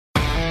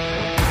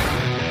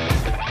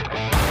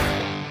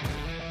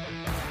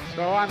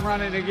So I'm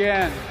running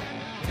again,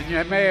 and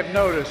you may have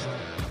noticed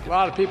a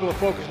lot of people are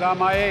focused on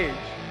my age.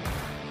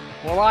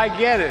 Well, I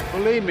get it,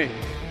 believe me.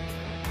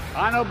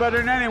 I know better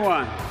than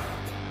anyone.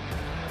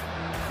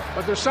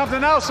 But there's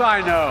something else I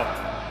know.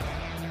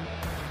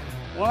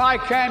 When I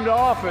came to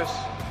office,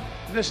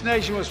 and this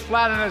nation was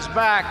flat on its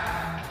back,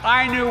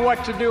 I knew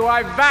what to do.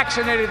 I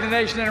vaccinated the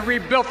nation and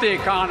rebuilt the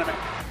economy.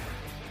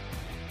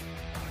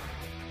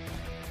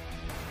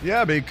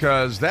 Yeah,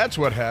 because that's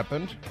what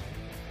happened.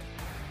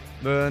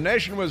 The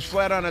nation was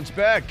flat on its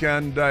back,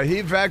 and he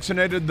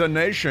vaccinated the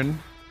nation.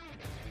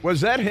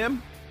 Was that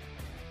him?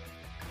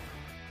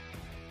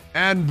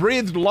 And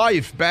breathed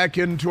life back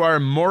into our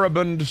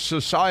moribund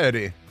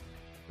society,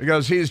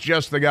 because he's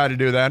just the guy to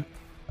do that.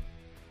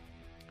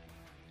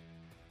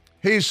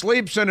 He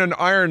sleeps in an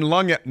iron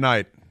lung at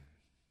night.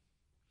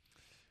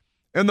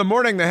 In the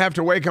morning, they have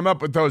to wake him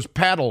up with those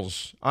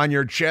paddles on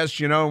your chest,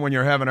 you know, when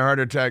you're having a heart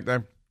attack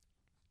there.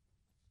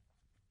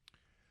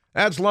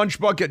 That's Lunch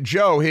Bucket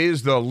Joe.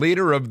 He's the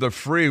leader of the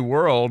free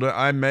world.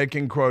 I'm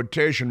making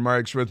quotation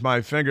marks with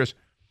my fingers,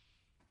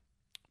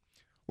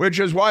 which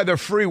is why the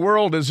free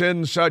world is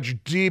in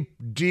such deep,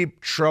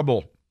 deep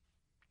trouble.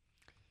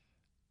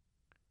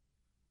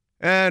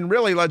 And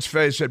really, let's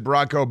face it,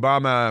 Barack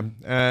Obama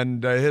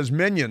and his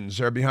minions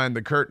are behind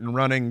the curtain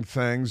running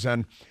things,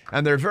 and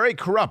they're very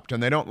corrupt,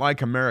 and they don't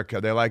like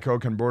America. They like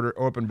open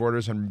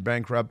borders and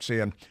bankruptcy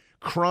and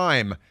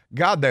crime.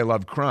 God, they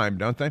love crime,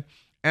 don't they?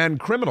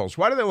 And criminals.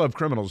 Why do they love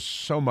criminals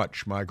so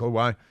much, Michael?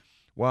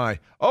 Why?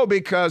 Oh,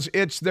 because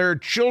it's their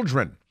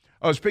children.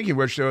 Oh, speaking of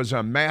which, there was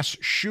a mass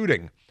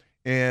shooting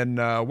in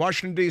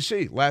Washington,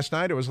 D.C. last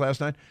night.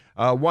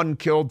 One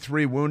killed,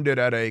 3 wounded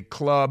at a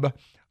club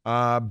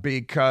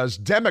because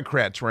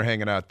Democrats were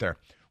hanging out there.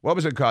 What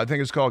was it called? I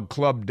think it's called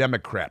Club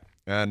Democrat.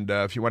 And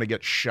if you want to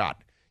get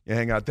shot, you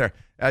hang out there.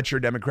 That's your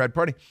Democrat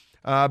party.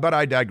 But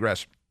I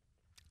digress.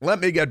 Let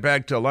me get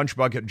back to Lunch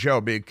Bucket Joe,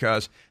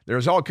 because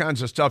there's all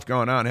kinds of stuff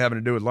going on having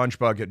to do with Lunch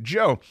Bucket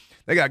Joe.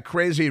 They got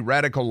crazy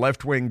radical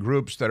left-wing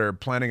groups that are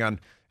planning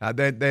on,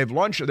 they're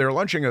launching a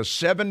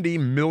 $70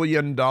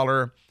 million,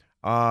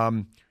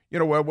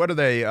 what do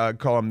they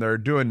call them? They're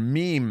doing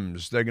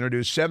memes. They're going to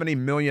do $70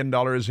 million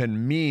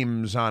in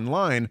memes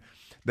online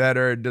that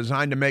are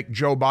designed to make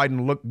Joe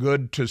Biden look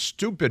good to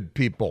stupid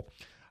people.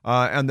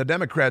 And the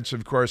Democrats,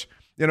 of course,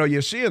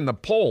 you see in the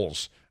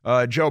polls,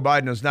 Joe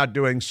Biden is not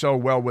doing so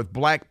well with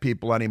black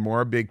people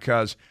anymore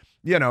because,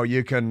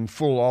 you can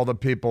fool all the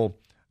people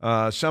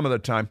some of the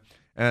time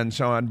and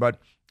so on.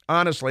 But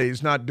honestly,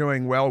 he's not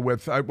doing well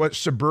with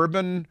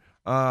suburban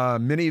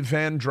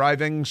minivan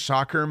driving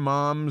soccer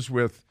moms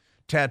with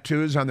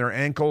tattoos on their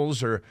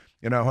ankles, or,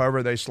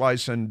 however they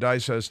slice and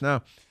dice us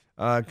now.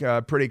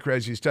 Pretty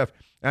crazy stuff.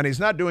 And he's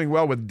not doing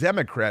well with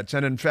Democrats.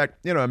 And in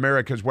fact,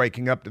 America's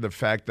waking up to the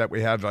fact that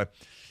we have a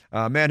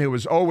man who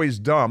was always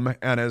dumb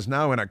and is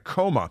now in a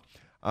coma,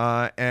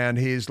 and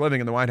he's living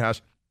in the White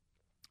House.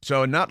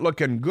 So not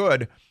looking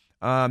good.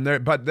 They're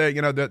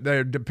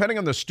depending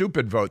on the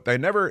stupid vote. They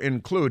never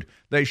include,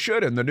 they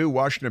should, in the new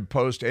Washington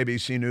Post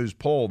ABC News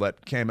poll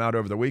that came out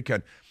over the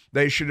weekend,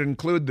 they should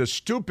include the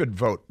stupid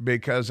vote,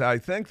 because I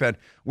think that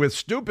with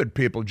stupid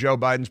people, Joe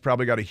Biden's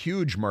probably got a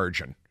huge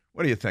margin.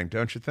 What do you think?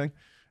 Don't you think?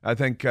 I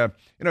think,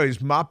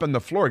 he's mopping the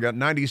floor, got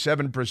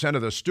 97%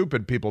 of the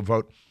stupid people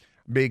vote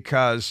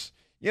because,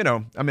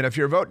 if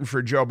you're voting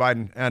for Joe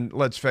Biden, and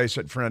let's face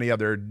it, for any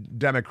other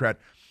Democrat,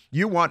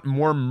 you want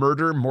more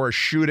murder, more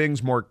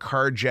shootings, more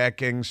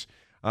carjackings,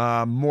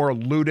 more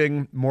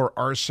looting, more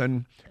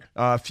arson,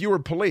 fewer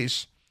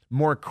police,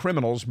 more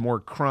criminals, more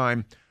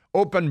crime,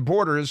 open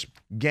borders,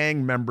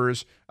 gang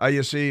members.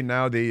 You see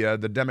now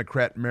the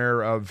Democrat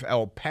mayor of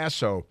El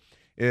Paso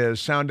is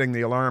sounding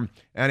the alarm,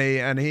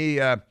 and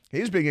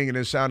he's beginning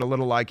to sound a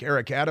little like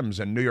Eric Adams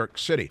in New York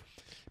City,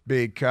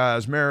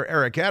 because Mayor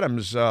Eric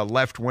Adams,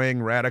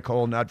 left-wing,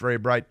 radical, not very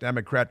bright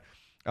Democrat,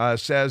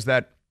 says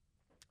that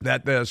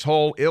this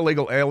whole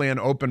illegal alien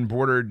open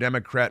border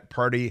Democrat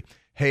party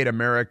hate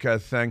America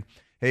thing,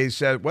 he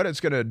said,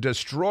 it's going to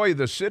destroy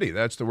the city.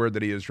 That's the word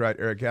that he used, right,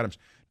 Eric Adams.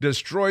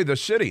 Destroy the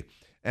city.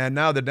 And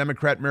now the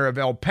Democrat mayor of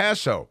El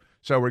Paso.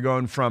 So we're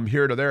going from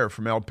here to there,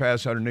 from El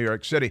Paso to New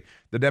York City.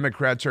 The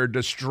Democrats are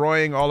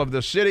destroying all of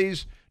the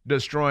cities,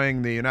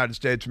 destroying the United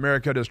States of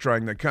America,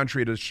 destroying the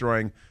country,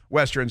 destroying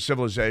Western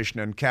civilization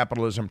and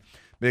capitalism,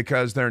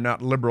 because they're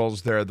not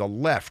liberals, they're the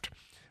left.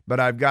 But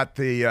I've got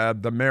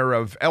the mayor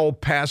of El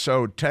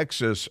Paso,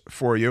 Texas,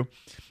 for you.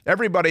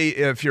 Everybody,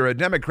 if you're a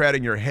Democrat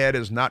and your head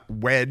is not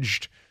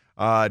wedged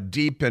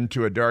deep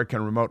into a dark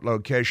and remote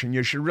location,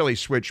 you should really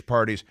switch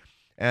parties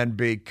and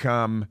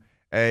become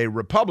a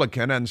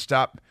Republican and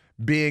stop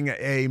being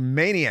a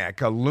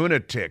maniac, a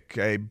lunatic,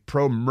 a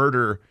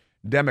pro-murder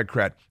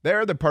Democrat.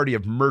 They're the party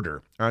of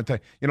murder, aren't they?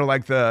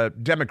 Like the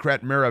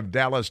Democrat mayor of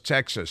Dallas,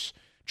 Texas,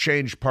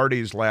 changed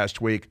parties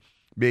last week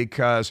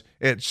because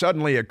it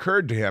suddenly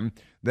occurred to him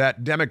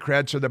that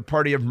Democrats are the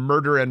party of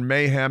murder and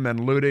mayhem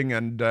and looting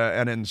and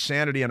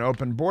insanity and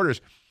open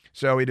borders.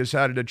 So he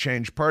decided to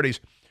change parties,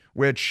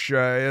 which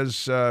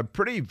is a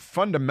pretty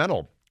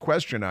fundamental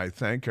question, I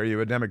think. Are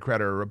you a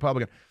Democrat or a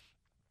Republican?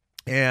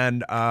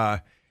 And,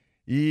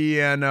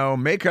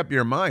 make up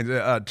your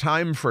mind.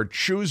 Time for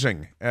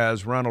choosing,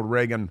 as Ronald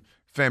Reagan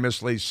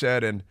famously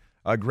said in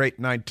a great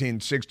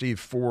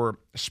 1964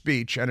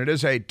 speech. And it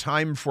is a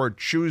time for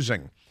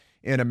choosing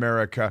in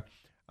America.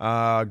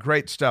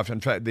 Great stuff.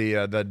 In fact,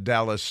 the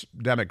Dallas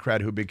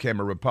Democrat who became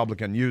a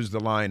Republican used the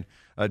line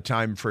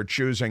time for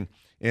choosing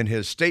in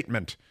his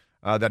statement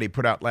that he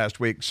put out last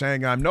week,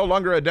 saying, I'm no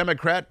longer a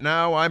Democrat.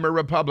 Now I'm a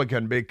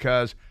Republican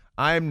because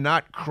I'm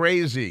not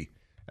crazy.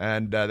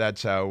 And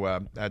that's how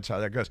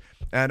that goes.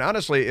 And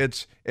honestly,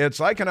 it's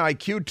like an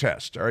IQ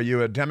test. Are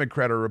you a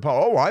Democrat or a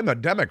Republican? Oh, I'm a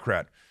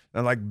Democrat.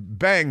 And like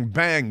bang,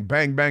 bang,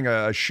 bang, bang,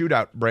 a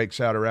shootout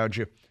breaks out around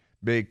you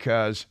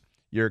because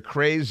you're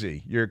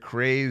crazy. You're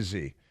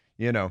crazy.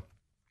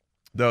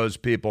 Those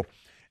people.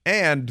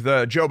 And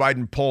the Joe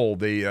Biden poll,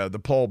 the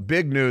poll,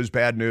 big news,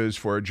 bad news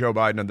for Joe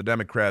Biden and the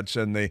Democrats,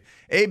 and the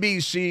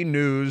ABC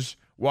News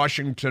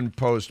Washington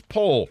Post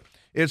poll.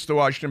 It's the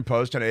Washington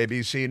Post and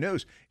ABC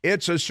News.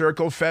 It's a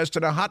circle fest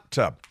in a hot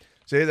tub.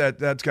 See,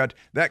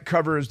 that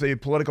covers the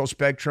political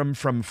spectrum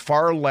from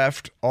far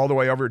left all the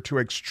way over to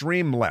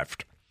extreme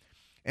left,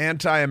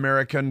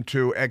 anti-American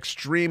to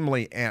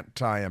extremely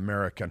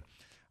anti-American.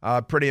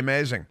 Pretty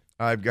amazing,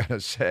 I've got to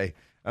say.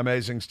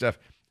 Amazing stuff.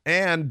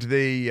 And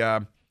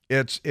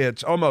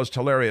it's almost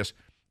hilarious,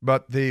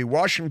 but the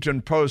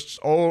Washington Post's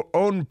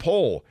own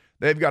poll,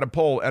 they've got a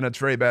poll, and it's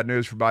very bad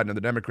news for Biden and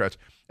the Democrats,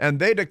 and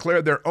they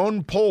declared their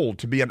own poll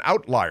to be an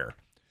outlier.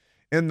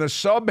 In the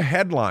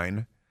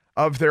sub-headline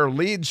of their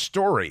lead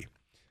story,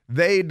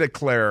 they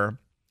declare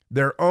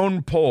their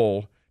own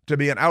poll to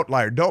be an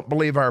outlier. Don't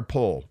believe our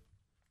poll.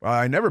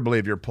 I never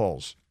believe your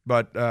polls,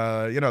 but,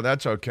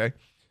 that's okay.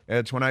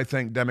 It's when I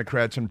think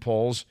Democrats and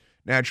polls,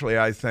 naturally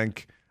I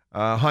think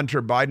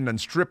Hunter Biden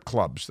and strip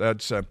clubs.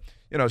 That's,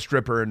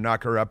 stripper and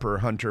knocker-upper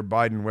Hunter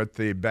Biden with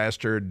the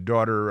bastard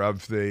daughter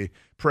of the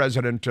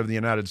president of the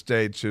United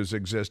States, whose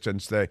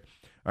existence they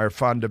are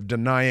fond of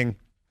denying.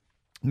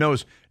 No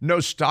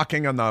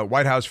stocking on the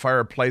White House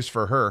fireplace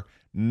for her.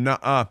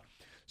 Nuh-uh.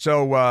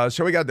 So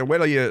we got the, wait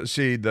till you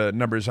see the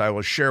numbers I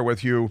will share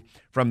with you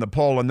from the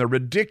poll and the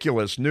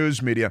ridiculous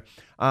news media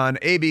on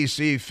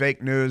ABC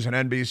fake news and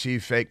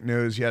NBC fake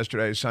news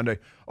yesterday, Sunday.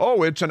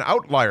 Oh, it's an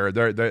outlier.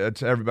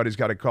 Everybody's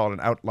got to call it an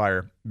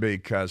outlier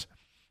because,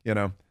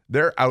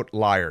 they're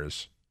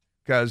outliers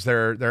because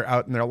they're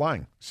out and they're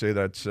lying. See,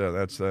 that's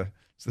the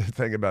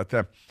thing about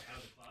them. Out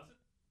of the closet?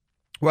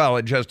 Well,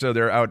 it just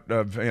they're out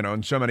of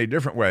in so many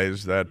different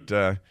ways that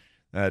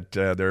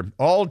they're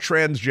all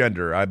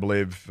transgender. I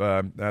believe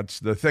that's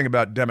the thing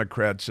about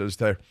Democrats is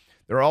they're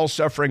all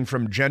suffering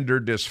from gender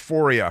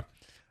dysphoria,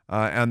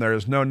 and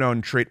there's no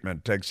known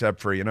treatment except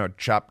for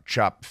chop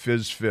chop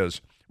fizz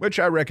fizz, which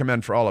I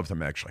recommend for all of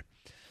them actually.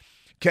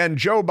 Can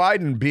Joe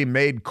Biden be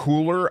made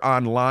cooler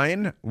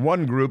online?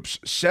 One group's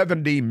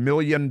 $70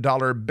 million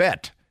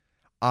bet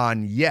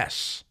on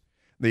yes.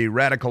 The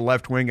radical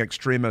left-wing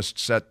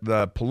extremists at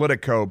the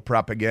Politico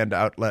propaganda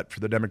outlet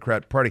for the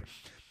Democrat Party.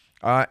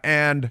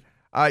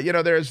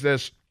 There's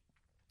this,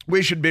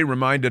 we should be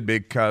reminded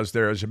because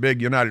there is a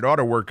big United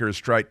Auto Workers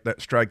strike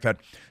that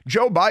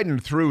Joe Biden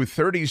threw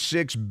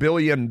 $36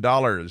 billion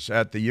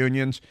at the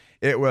unions.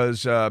 It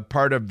was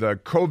part of the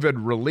COVID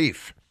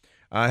relief.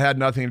 Had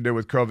nothing to do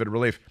with COVID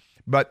relief,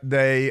 but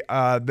they're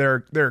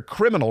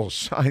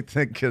criminals, I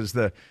think is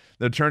the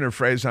turn of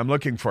phrase I'm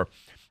looking for.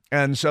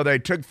 And so they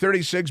took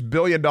 $36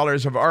 billion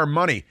of our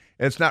money.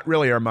 It's not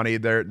really our money.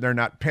 They're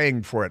not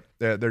paying for it.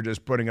 They're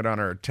just putting it on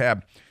our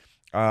tab.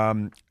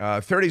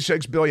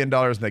 $36 billion,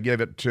 and they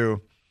gave it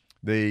to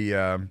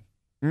the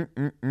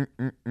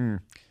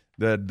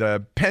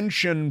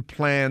pension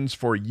plans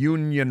for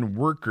union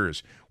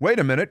workers. Wait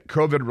a minute,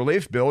 COVID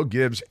relief bill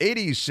gives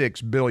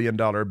 $86 billion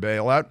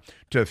bailout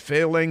to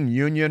failing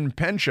union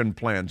pension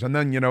plans. And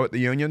then you know what the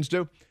unions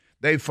do?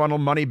 They funnel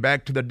money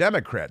back to the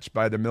Democrats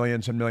by the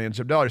millions and millions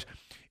of dollars.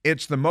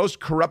 It's the most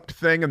corrupt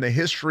thing in the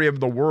history of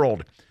the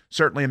world,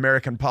 certainly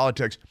American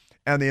politics.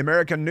 And the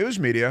American news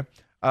media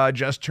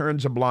just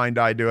turns a blind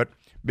eye to it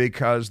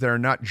because they're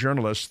not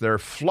journalists. They're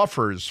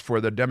fluffers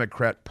for the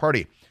Democrat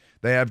Party.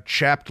 They have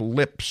chapped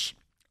lips,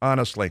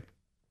 honestly.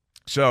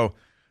 So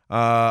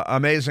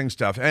amazing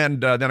stuff.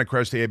 And then, of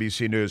course, the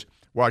ABC News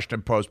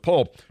Washington Post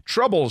poll.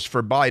 Troubles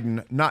for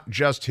Biden, not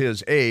just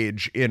his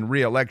age in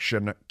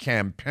re-election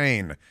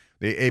campaign.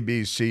 The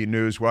ABC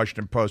News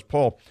Washington Post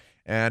poll.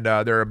 And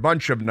there are a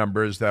bunch of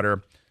numbers that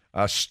are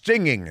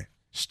stinging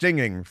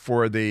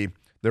for the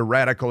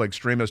radical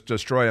extremist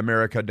Destroy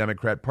America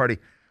Democrat Party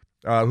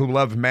who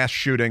love mass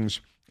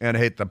shootings and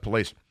hate the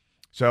police.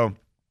 So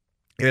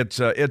it's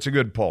a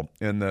good poll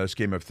in the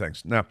scheme of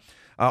things. Now,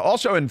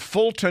 also in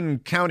Fulton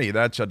County,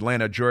 that's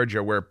Atlanta,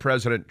 Georgia, where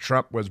President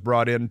Trump was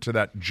brought into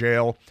that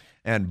jail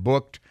and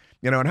booked.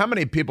 And how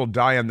many people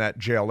die in that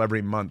jail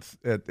every month?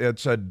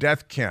 It's a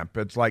death camp.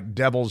 It's like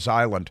Devil's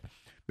Island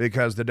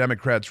because the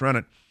Democrats run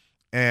it.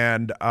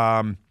 And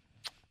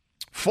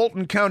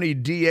Fulton County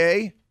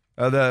DA,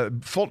 the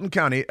Fulton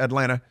County,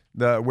 Atlanta,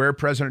 where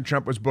President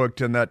Trump was booked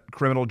in that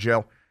criminal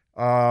jail,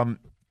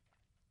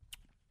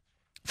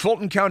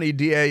 Fulton County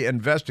DA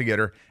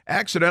investigator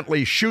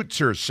accidentally shoots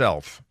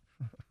herself.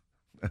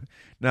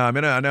 Now, I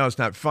mean, I know it's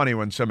not funny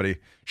when somebody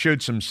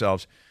shoots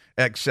themselves,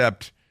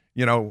 except,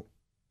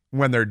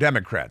 when they're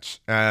Democrats.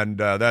 And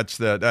that's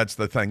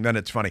the thing. Then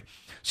it's funny.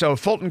 So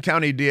Fulton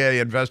County DA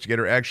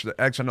investigator actually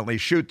accidentally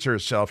shoots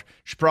herself.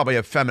 She's probably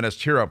a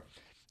feminist hero.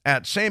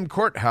 At same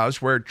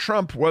courthouse where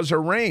Trump was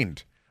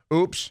arraigned.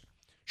 Oops.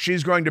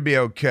 She's going to be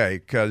okay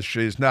because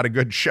she's not a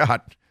good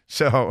shot.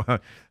 So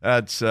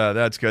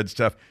that's good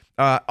stuff.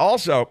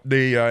 Also,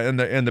 in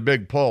the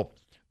big poll,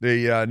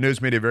 the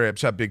news media very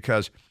upset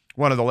because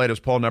one of the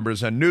latest poll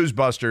numbers, and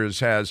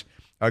Newsbusters has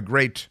our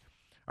great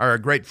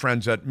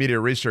friends at Media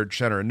Research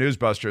Center and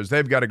Newsbusters.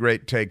 They've got a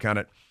great take on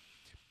it.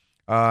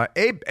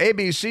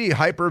 ABC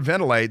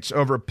hyperventilates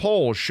over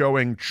poll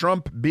showing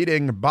Trump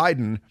beating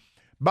Biden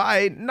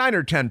by 9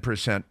 or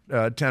 10%,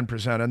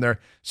 10%, and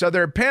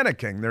they're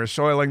panicking. They're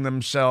soiling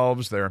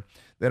themselves. They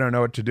don't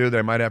know what to do.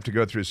 They might have to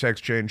go through sex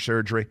change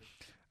surgery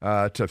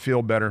to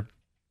feel better.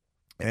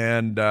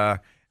 And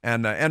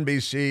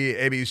NBC,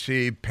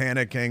 ABC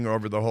panicking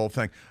over the whole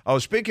thing. Oh,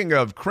 speaking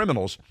of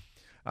criminals,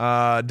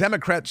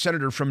 Democrat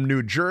senator from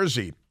New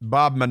Jersey,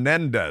 Bob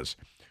Menendez,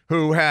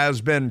 who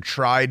has been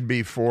tried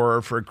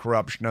before for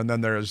corruption, and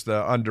then there's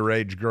the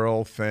underage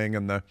girl thing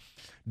and the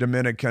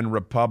Dominican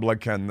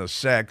Republic and the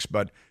sex,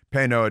 but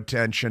pay no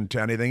attention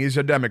to anything. He's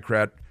a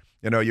Democrat.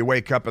 You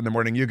wake up in the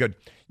morning, you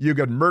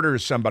could murder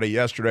somebody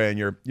yesterday,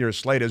 and your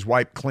slate is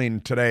wiped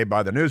clean today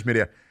by the news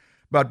media.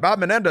 But Bob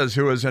Menendez,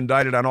 who is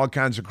indicted on all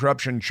kinds of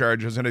corruption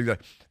charges, and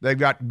they've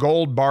got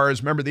gold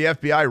bars. Remember, the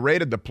FBI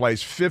raided the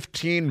place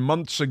 15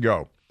 months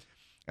ago.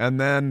 And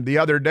then the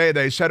other day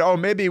they said,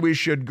 maybe we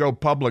should go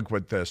public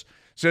with this,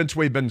 since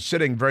we've been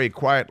sitting very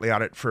quietly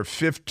on it for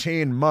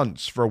 15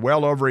 months, for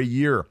well over a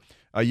year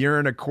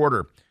and a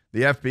quarter,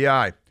 the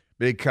FBI,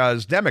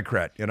 because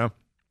Democrat,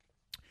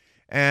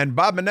 And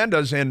Bob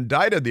Menendez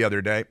indicted the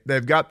other day.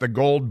 They've got the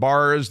gold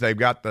bars. They've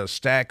got the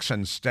stacks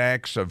and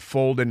stacks of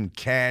folded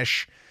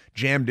cash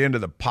jammed into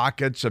the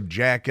pockets of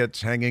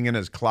jackets, hanging in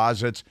his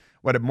closets.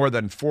 More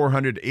than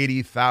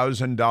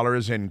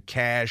 $480,000 in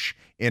cash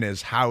in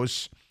his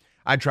house.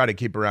 I try to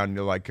keep around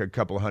like a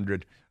couple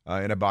hundred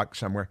in a box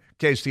somewhere, in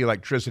case the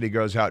electricity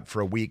goes out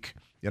for a week,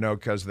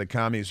 because of the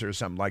commies or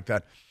something like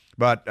that.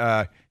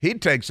 But he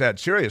takes that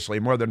seriously,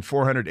 more than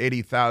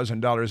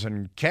 $480,000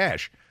 in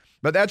cash.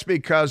 But that's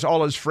because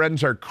all his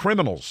friends are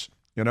criminals,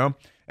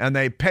 and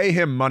they pay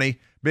him money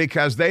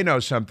because they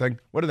know something.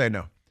 What do they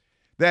know?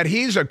 That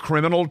he's a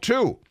criminal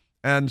too.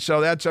 And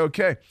so that's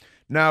okay.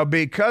 Now,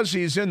 because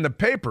he's in the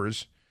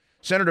papers,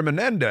 Senator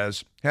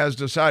Menendez has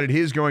decided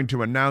he's going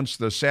to announce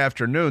this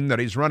afternoon that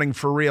he's running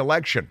for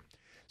re-election.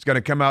 He's going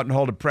to come out and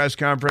hold a press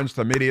conference.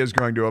 The media is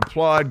going to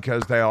applaud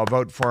because they all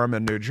vote for him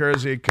in New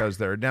Jersey because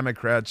they're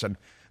Democrats and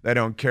they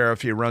don't care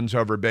if he runs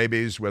over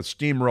babies with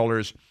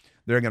steamrollers.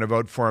 They're going to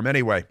vote for him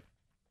anyway.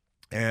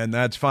 And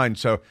that's fine.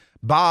 So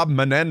Bob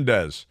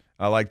Menendez,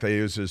 I like they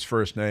use his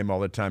first name all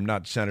the time,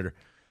 not Senator,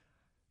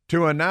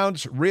 to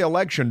announce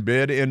re-election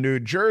bid in New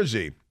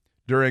Jersey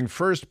during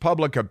first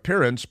public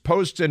appearance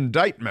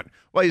post-indictment.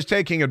 Well, he's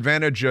taking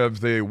advantage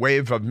of the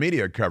wave of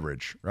media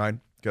coverage, right?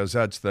 Because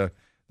that's the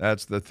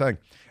thing.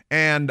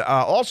 And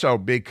also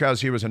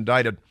because he was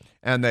indicted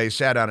and they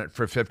sat on it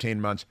for 15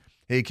 months,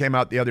 he came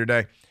out the other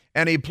day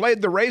and he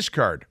played the race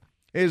card.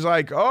 He's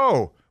like,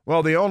 the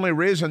only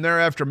reason they're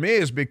after me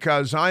is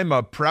because I'm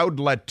a proud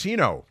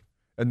Latino.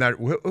 And that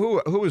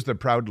who is the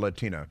proud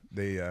Latino?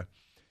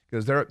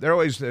 Because they're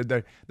always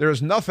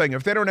there's nothing.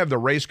 If they don't have the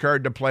race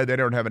card to play, they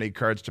don't have any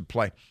cards to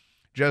play.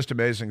 Just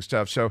amazing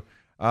stuff. So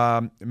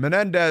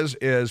Menendez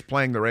is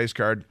playing the race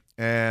card,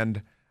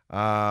 and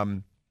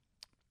who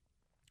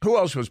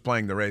else was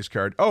playing the race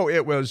card? Oh,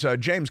 it was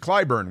James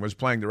Clyburn was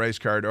playing the race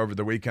card over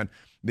the weekend.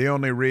 The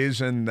only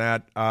reason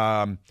that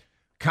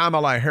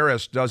Kamala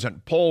Harris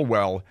doesn't poll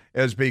well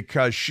is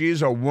because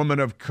she's a woman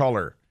of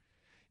color.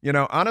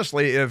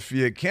 Honestly, if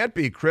you can't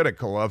be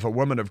critical of a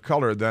woman of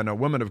color, then a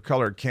woman of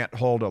color can't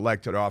hold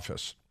elected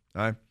office,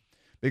 right?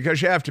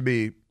 Because you have to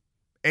be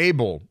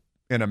able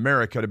in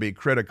America to be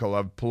critical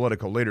of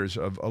political leaders,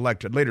 of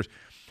elected leaders.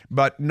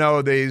 But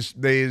no, these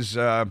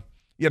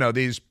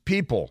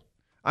people,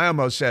 I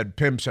almost said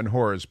pimps and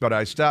whores, but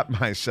I stopped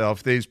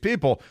myself. These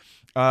people,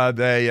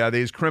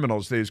 these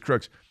criminals, these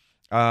crooks.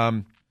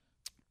 However,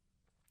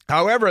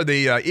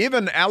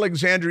 even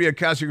Alexandria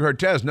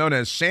Ocasio-Cortez, known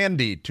as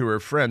Sandy to her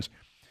friends,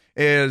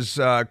 is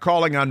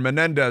calling on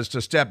Menendez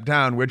to step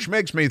down, which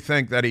makes me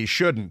think that he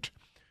shouldn't,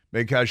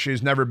 because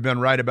she's never been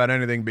right about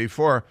anything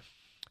before.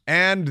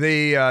 And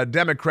the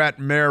Democrat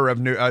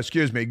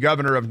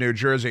governor of New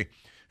Jersey,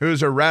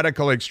 who's a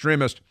radical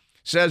extremist,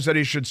 says that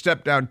he should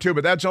step down too,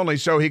 but that's only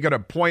so he could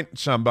appoint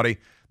somebody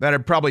that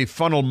would probably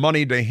funnel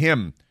money to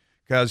him,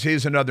 because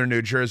he's another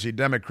New Jersey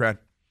Democrat.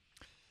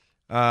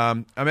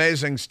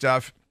 Amazing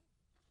stuff.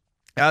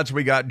 That's what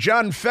we got.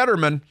 John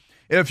Fetterman.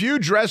 If you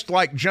dressed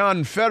like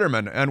John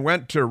Fetterman and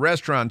went to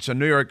restaurants in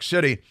New York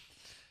City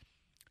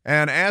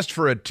and asked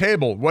for a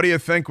table, what do you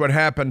think would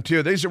happen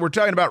to you? We're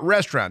talking about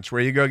restaurants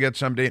where you go get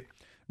something to eat,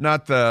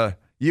 not the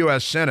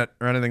U.S. Senate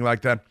or anything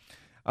like that.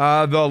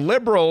 The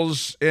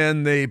Liberals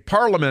in the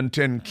Parliament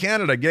in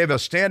Canada gave a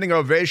standing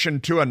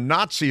ovation to a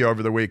Nazi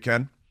over the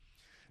weekend.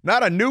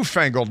 Not a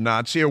newfangled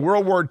Nazi, a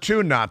World War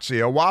II Nazi,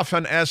 a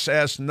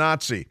Waffen-SS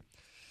Nazi,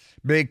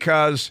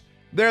 because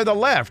they're the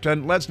left.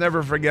 And let's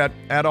never forget,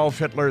 Adolf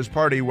Hitler's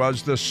party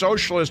was the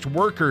Socialist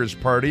Workers'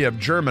 Party of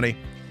Germany.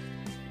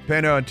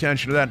 Pay no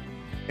attention to that.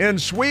 In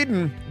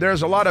Sweden,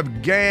 there's a lot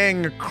of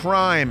gang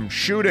crime,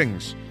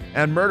 shootings,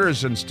 and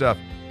murders and stuff.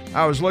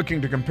 I was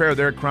looking to compare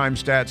their crime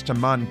stats to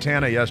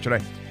Montana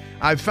yesterday.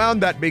 I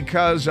found that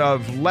because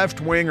of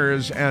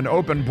left-wingers and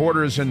open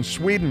borders in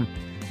Sweden,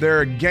 there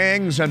are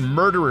gangs and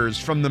murderers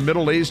from the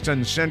Middle East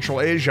and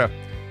Central Asia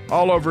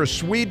all over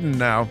Sweden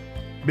now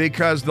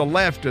because the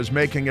left is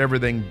making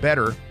everything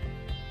better.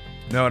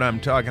 Know what I'm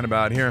talking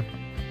about here.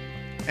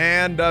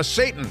 And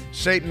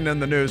Satan in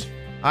the news.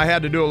 I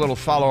had to do a little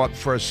follow-up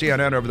for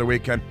CNN over the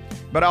weekend,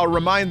 but I'll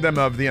remind them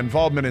of the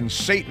involvement in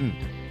Satan,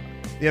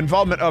 the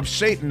involvement of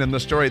Satan in the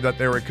story that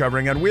they were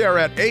covering. And we are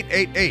at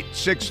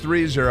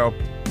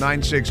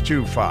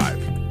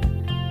 888-630-9625.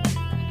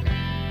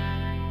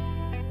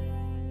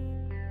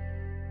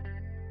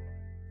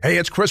 Hey,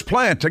 it's Chris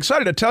Plant,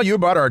 excited to tell you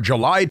about our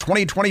July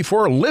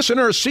 2024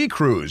 Listener Sea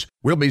Cruise.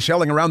 We'll be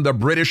sailing around the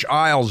British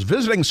Isles,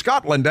 visiting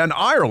Scotland and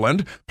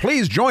Ireland.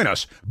 Please join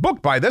us.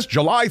 Book by this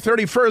July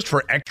 31st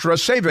for extra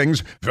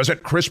savings.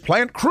 Visit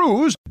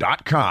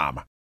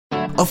ChrisPlantCruise.com.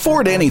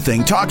 Afford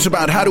Anything talks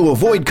about how to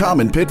avoid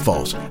common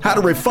pitfalls, how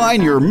to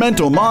refine your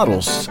mental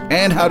models,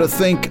 and how to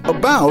think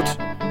about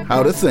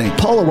how to think.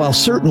 Paula, while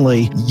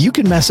certainly you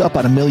can mess up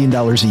on $1 million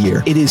a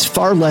year, it is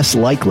far less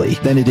likely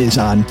than it is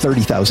on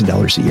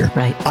 $30,000 a year.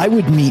 Right. I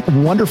would meet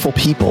wonderful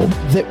people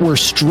that were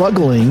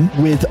struggling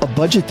with a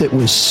budget that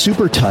was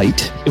super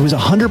tight. It was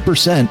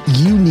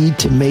 100% you need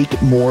to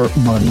make more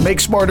money. Make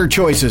smarter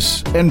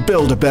choices and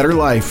build a better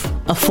life.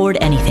 Afford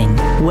Anything,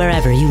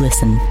 wherever you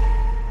listen.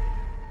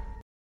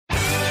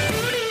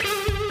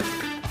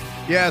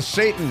 Yeah,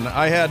 Satan.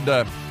 I had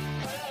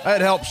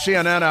helped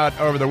CNN out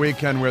over the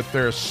weekend with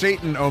their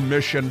Satan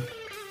omission.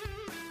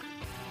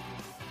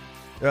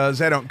 Because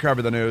they don't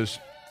cover the news.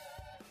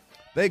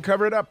 They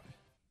cover it up.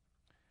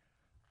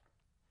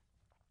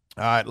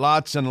 All right,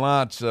 lots and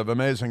lots of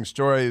amazing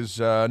stories.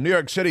 New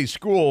York City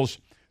schools,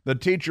 the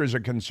teachers are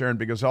concerned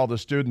because all the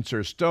students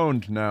are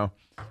stoned now.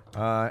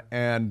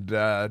 And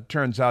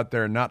turns out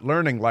they're not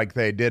learning like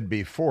they did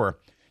before.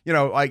 You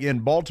know, like in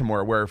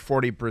Baltimore, where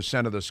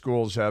 40% of the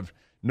schools have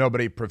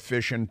nobody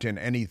proficient in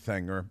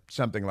anything or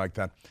something like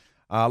that.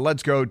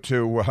 Let's go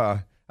to,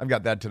 I've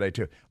got that today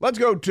too. Let's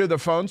go to the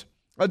phones.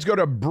 Let's go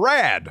to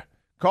Brad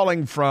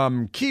calling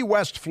from Key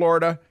West,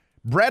 Florida.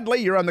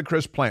 Bradley, you're on the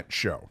Chris Plant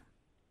Show.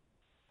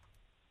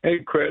 Hey,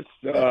 Chris.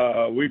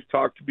 We've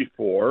talked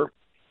before.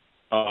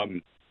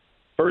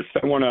 First,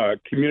 I want to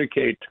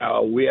communicate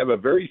how we have a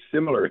very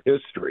similar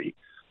history.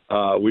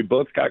 We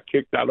both got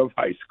kicked out of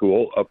high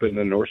school up in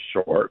the North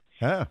Shore.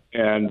 Yeah.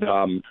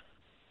 And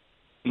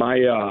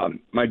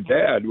my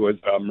dad was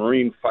a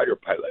Marine fighter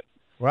pilot.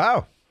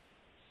 Wow.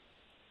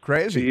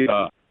 Crazy.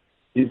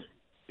 He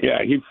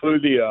flew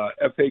the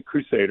FA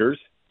Crusaders.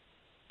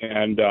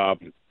 And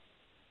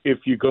if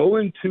you go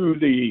into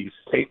the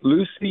St.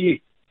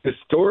 Lucie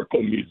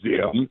Historical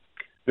Museum,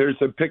 there's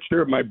a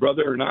picture of my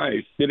brother and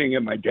I sitting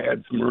in my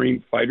dad's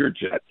Marine fighter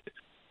jet.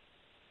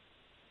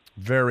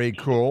 Very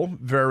cool.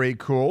 Very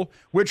cool.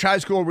 Which high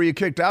school were you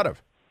kicked out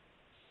of?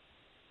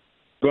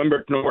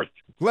 Glenbrook North.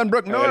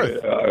 Glenbrook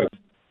North.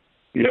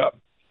 Yep.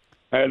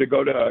 I had to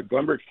go to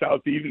Glenbrook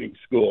South Evening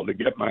School to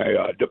get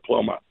my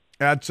diploma.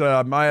 That's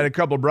I had a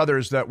couple of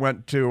brothers that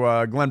went to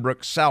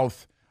Glenbrook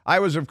South. I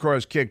was, of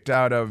course, kicked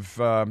out of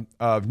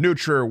New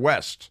Trier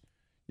West,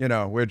 you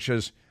know, which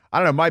is, I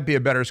don't know, might be a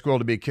better school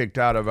to be kicked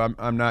out of.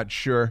 I'm not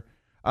sure.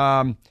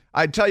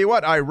 I tell you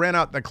what, I ran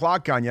out the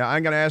clock on you.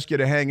 I'm going to ask you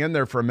to hang in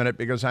there for a minute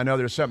because I know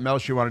there's something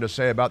else you wanted to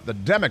say about the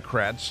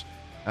Democrats,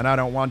 and I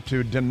don't want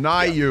to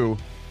deny you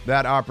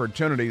that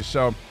opportunity.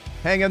 So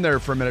hang in there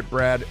for a minute,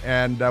 Brad,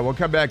 and we'll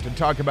come back to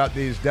talk about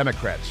these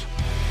Democrats.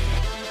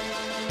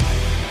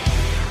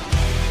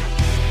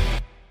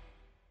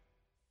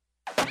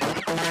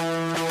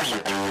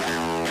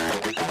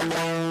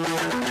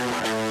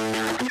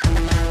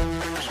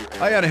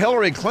 And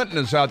Hillary Clinton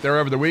is out there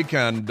over the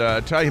weekend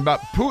talking about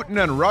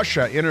Putin and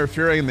Russia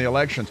interfering in the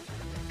elections.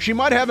 She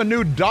might have a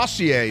new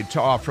dossier to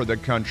offer the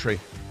country.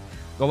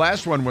 The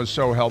last one was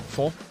so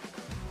helpful.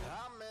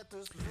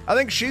 I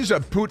think she's a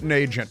Putin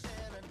agent.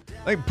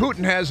 I think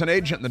Putin has an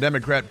agent in the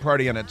Democrat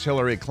Party, and it's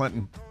Hillary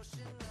Clinton.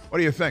 What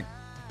do you think?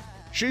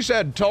 She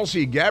said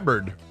Tulsi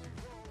Gabbard,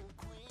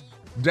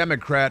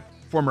 Democrat,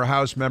 former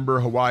House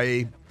member,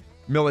 Hawaii,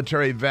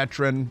 military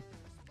veteran.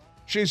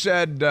 She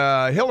said,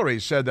 Hillary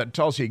said that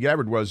Tulsi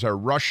Gabbard was a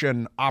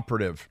Russian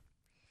operative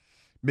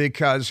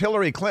because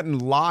Hillary Clinton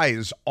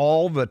lies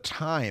all the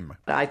time.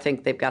 I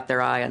think they've got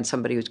their eye on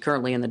somebody who's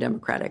currently in the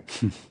Democratic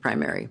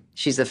primary.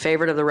 She's the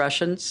favorite of the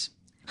Russians.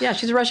 Yeah,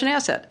 she's a Russian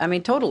asset. I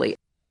mean, totally.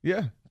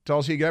 Yeah,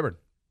 Tulsi Gabbard.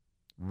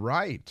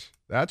 Right.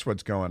 That's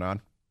what's going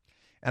on.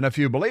 And if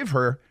you believe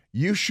her,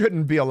 you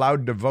shouldn't be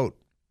allowed to vote.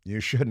 You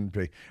shouldn't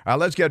be.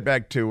 Let's get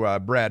back to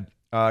Brad.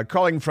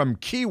 Calling from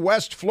Key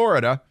West,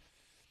 Florida.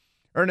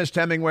 Ernest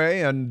Hemingway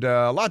and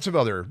lots of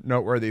other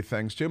noteworthy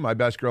things, too. My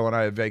best girl and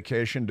I have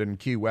vacationed in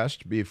Key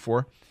West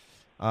before.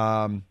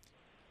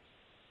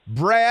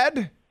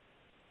 Brad,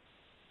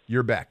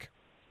 you're back.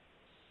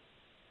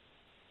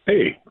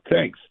 Hey,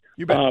 thanks.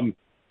 You bet. I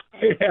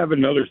have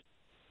another.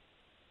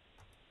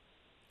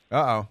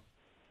 Uh-oh.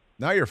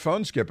 Now your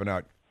phone's skipping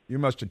out. You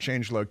must have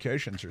changed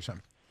locations or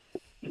something.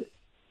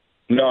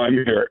 No, I'm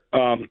here.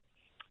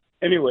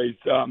 Anyways,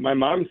 my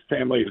mom's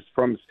family is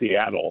from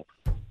Seattle,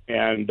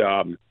 and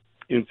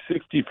in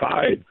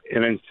 65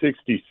 and in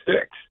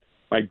 66,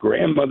 my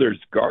grandmother's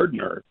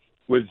gardener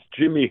was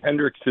Jimi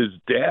Hendrix's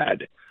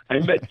dad. I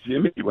met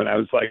Jimmy when I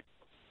was like...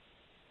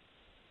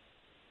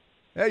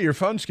 Hey, your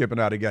phone's skipping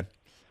out again.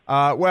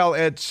 Well,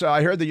 it's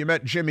I heard that you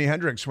met Jimi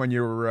Hendrix when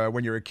you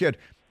were a kid,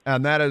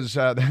 and that is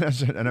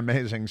an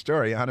amazing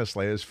story.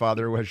 Honestly, his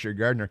father was your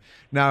gardener.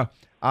 Now,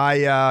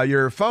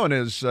 your phone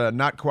is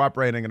not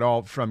cooperating at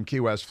all from Key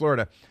West,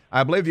 Florida.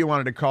 I believe you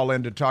wanted to call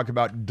in to talk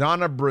about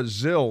Donna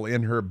Brazile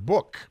in her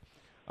book.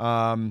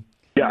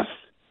 Yes.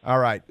 All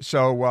right.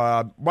 So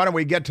why don't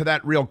we get to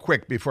that real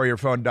quick before your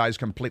phone dies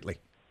completely?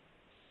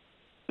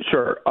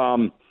 Sure.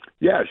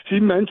 Yeah, she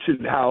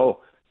mentioned how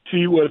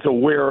she was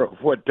aware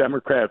of what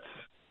Democrats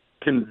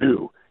can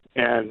do.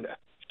 And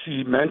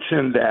she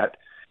mentioned that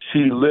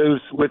she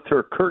lives with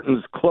her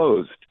curtains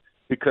closed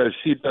because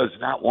she does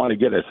not want to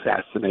get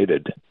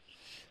assassinated.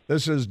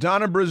 This is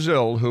Donna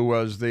Brazile, who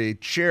was the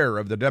chair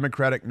of the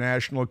Democratic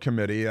National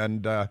Committee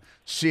and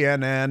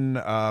CNN,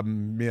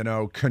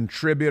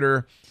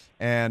 contributor.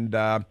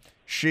 And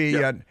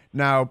she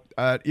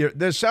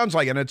this sounds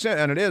like, and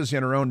it is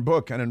in her own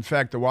book. And in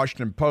fact, the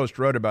Washington Post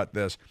wrote about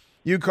this.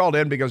 You called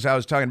in because I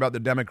was talking about the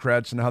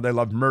Democrats and how they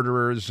love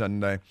murderers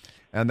and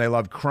they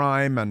love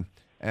crime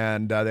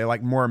and they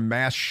like more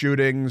mass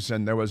shootings.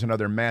 And there was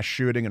another mass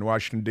shooting in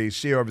Washington,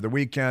 D.C. over the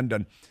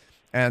weekend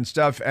and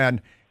stuff.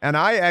 And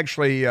I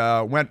actually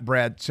went,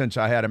 Brad, since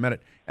I had a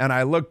minute, and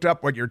I looked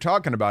up what you're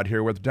talking about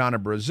here with Donna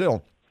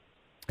Brazile.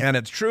 And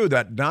it's true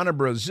that Donna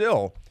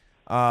Brazile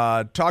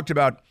talked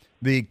about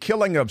the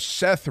killing of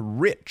Seth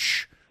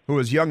Rich, who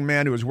was a young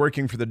man who was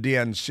working for the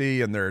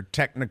DNC in their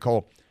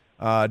technical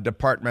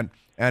department,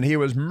 and he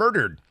was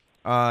murdered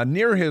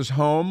near his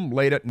home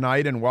late at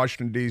night in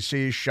Washington,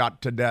 D.C.,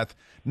 shot to death,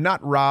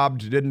 not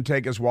robbed, didn't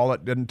take his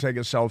wallet, didn't take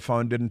his cell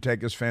phone, didn't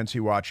take his fancy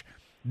watch,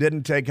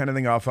 didn't take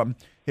anything off him.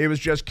 He was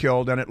just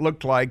killed, and it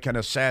looked like an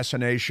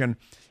assassination.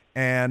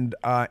 And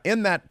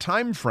in that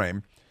time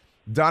frame,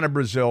 Donna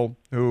Brazile,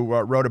 who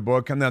wrote a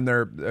book, and then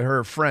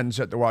her friends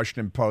at the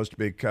Washington Post,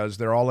 because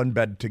they're all in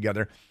bed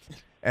together,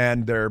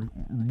 and they're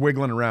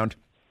wiggling around.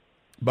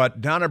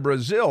 But Donna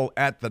Brazile,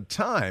 at the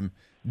time,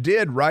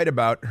 did write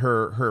about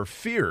her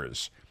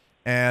fears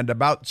and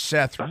about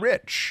Seth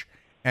Rich.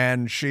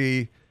 And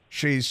she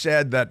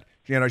said that,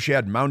 she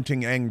had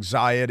mounting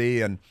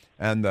anxiety and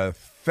the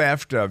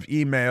theft of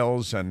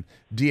emails and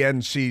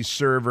DNC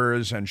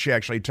servers. And she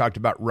actually talked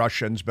about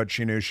Russians, but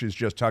she knew she was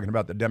just talking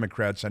about the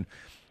Democrats. And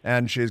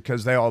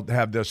because they all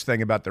have this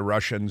thing about the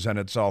Russians, and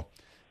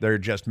they're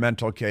just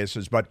mental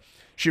cases. But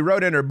she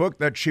wrote in her book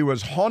that she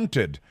was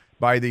haunted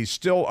by the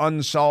still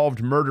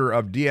unsolved murder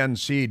of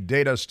DNC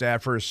data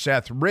staffer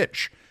Seth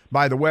Rich.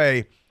 By the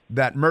way,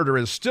 that murder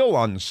is still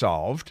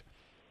unsolved,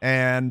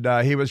 and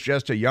he was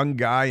just a young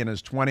guy in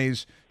his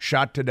 20s,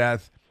 shot to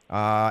death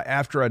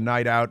after a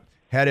night out,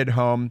 headed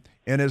home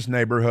in his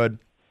neighborhood,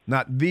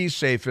 not the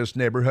safest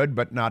neighborhood,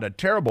 but not a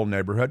terrible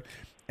neighborhood,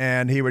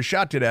 and he was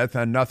shot to death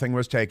and nothing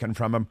was taken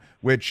from him,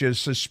 which is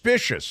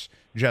suspicious,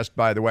 just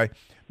by the way.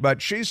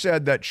 But she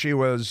said that she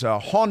was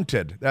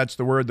haunted, that's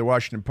the word the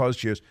Washington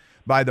Post used,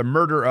 by the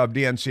murder of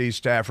DNC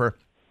staffer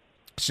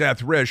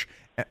Seth Rich,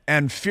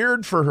 and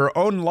feared for her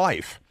own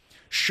life,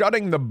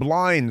 shutting the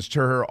blinds to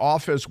her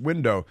office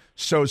window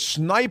so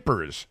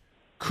snipers,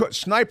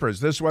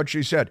 this is what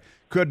she said,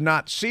 could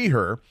not see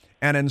her,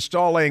 and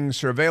installing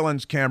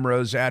surveillance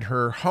cameras at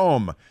her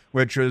home,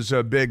 which is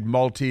a big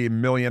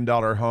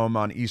multi-million-dollar home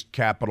on East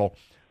Capitol,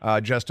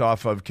 just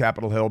off of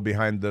Capitol Hill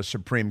behind the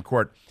Supreme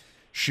Court.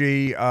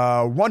 She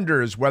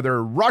wonders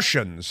whether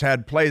Russians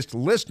had placed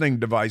listening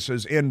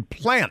devices in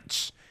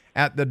plants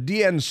at the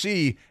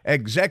DNC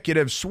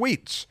executive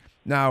suites.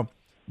 Now,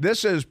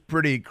 this is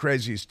pretty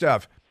crazy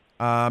stuff.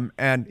 And,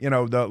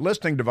 the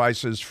listening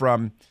devices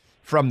from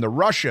the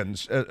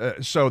Russians,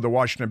 so the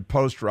Washington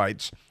Post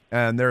writes,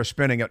 and they're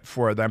spinning it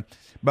for them.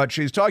 But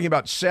she's talking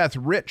about Seth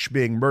Rich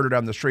being murdered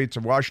on the streets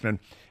of Washington,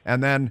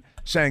 and then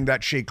saying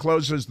that she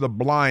closes the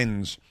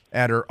blinds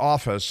at her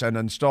office and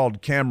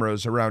installed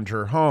cameras around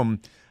her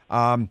home,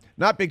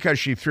 not because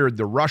she feared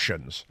the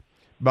Russians,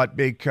 but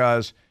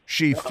because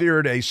she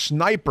feared a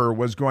sniper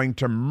was going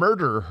to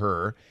murder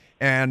her.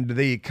 And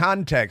the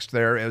context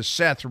there is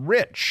Seth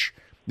Rich,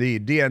 the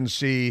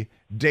DNC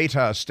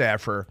data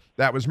staffer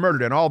that was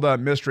murdered, and all the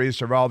mysteries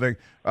revolving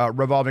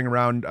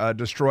around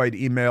destroyed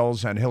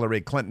emails and Hillary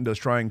Clinton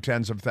destroying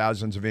tens of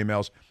thousands of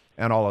emails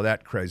and all of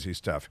that crazy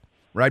stuff.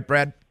 Right,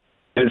 Brad?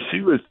 And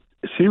she was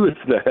She was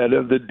the head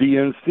of the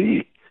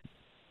DNC.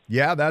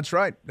 Yeah, that's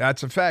right.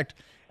 That's a fact.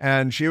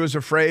 And she was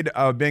afraid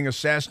of being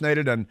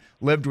assassinated and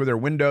lived with her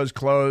windows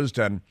closed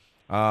and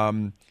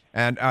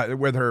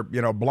with her,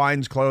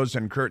 blinds closed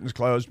and curtains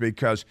closed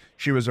because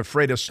she was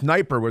afraid a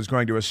sniper was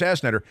going to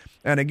assassinate her.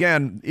 And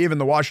again, even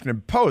the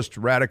Washington Post,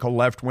 radical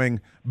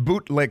left-wing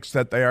bootlicks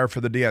that they are for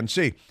the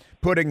DNC,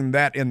 putting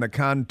that in the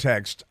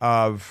context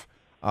of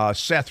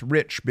Seth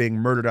Rich being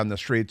murdered on the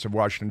streets of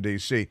Washington,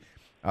 D.C.,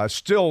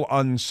 still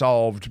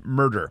unsolved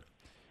murder.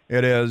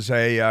 It is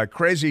a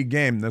crazy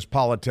game, this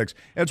politics.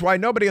 It's why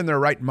nobody in their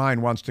right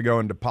mind wants to go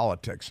into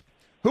politics.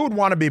 Who would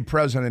want to be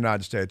president of the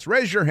United States?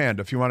 Raise your hand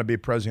if you want to be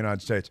president of the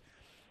United States,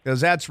 because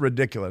that's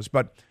ridiculous.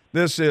 But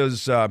this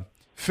is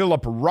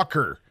Philip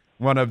Rucker,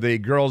 one of the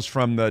girls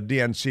from the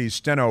DNC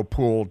steno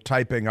pool,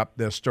 typing up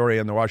this story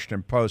in the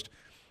Washington Post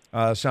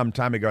some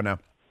time ago now.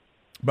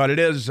 But it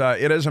is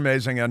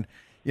amazing. And,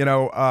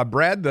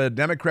 Brad, the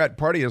Democrat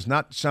Party is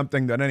not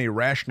something that any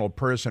rational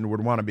person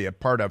would want to be a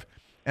part of.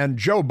 And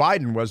Joe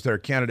Biden was their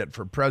candidate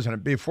for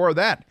president. Before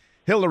that,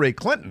 Hillary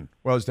Clinton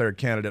was their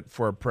candidate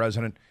for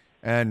president.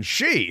 And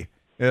she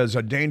is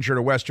a danger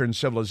to Western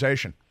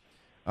civilization.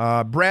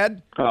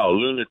 Brad? Oh,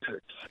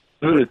 lunatics.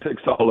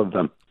 Lunatics, all of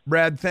them.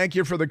 Brad, thank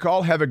you for the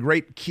call. Have a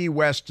great Key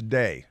West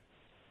day.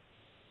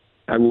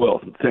 I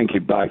will. Thank you.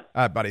 Bye.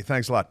 All right, buddy.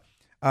 Thanks a lot.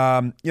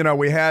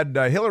 We had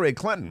Hillary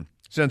Clinton,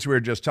 since we were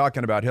just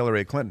talking about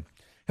Hillary Clinton.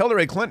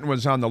 Hillary Clinton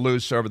was on the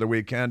loose over the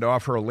weekend,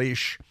 off her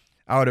leash,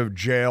 out of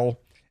jail.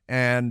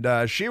 And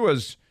she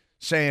was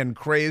saying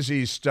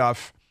crazy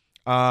stuff.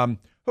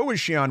 Who was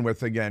she on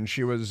with again?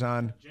 She was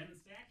on... Jen Psaki.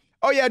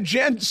 Oh, yeah,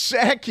 Jen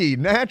Psaki,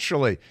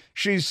 naturally.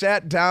 She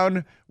sat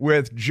down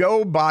with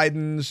Joe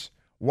Biden's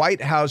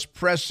White House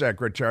press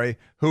secretary,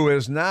 who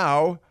is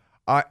now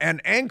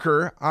an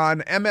anchor on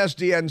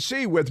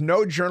MSDNC with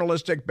no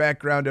journalistic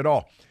background at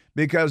all.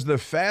 Because the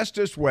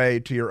fastest way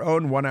to your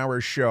own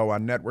one-hour show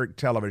on network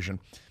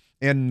television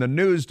in the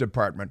news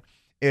department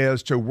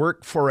is to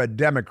work for a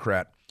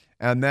Democrat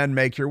and then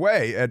make your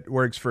way. It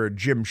works for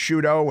Jim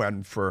Sciutto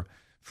and for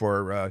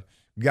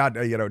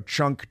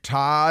Chunk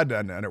Todd,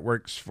 and it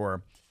works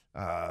for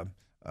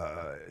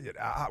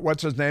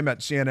what's his name at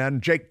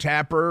CNN, Jake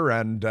Tapper,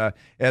 and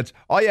it's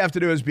all you have to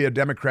do is be a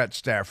Democrat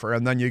staffer,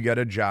 and then you get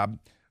a job,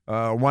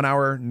 1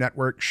 hour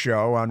network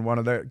show on one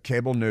of the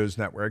cable news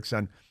networks,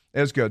 and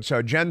it's good.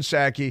 So Jen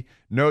Psaki,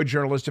 no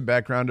journalistic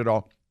background at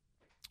all.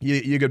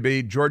 You could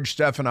be George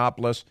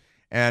Stephanopoulos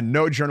and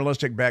no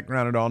journalistic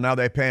background at all. Now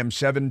they pay him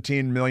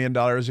 $17 million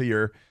a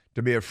year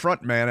to be a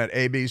front man at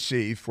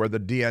ABC for the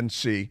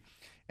DNC.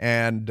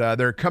 And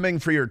they're coming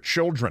for your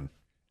children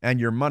and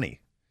your money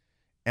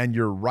and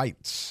your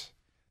rights.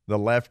 The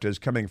left is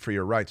coming for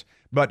your rights.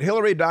 But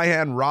Hillary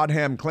Diane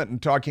Rodham Clinton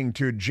talking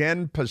to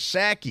Jen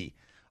Psaki,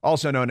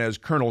 also known as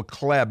Colonel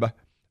Klebb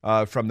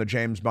from the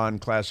James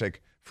Bond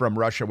classic From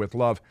Russia with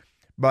Love.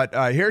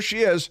 But here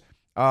she is,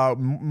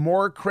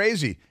 more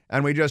crazy.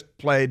 And we just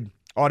played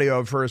audio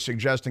of her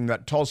suggesting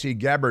that Tulsi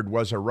Gabbard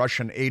was a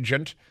Russian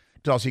agent.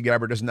 Tulsi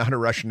Gabbard is not a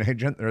Russian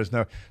agent.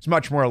 It's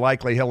much more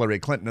likely Hillary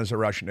Clinton is a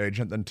Russian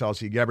agent than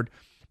Tulsi Gabbard,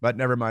 but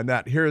never mind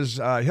that. Here's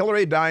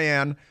Hillary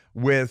Diane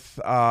with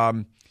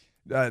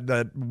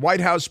the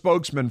White House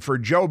spokesman for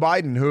Joe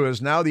Biden, who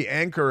is now the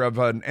anchor of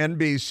an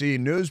NBC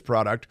news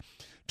product,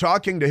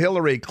 talking to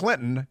Hillary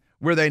Clinton.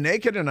 Were they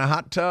naked in a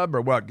hot tub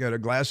or what?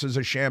 Glasses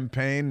of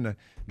champagne,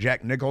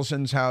 Jack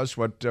Nicholson's house?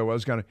 What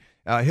was going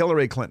to...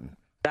 Hillary Clinton.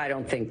 I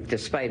don't think,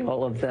 despite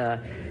all of the,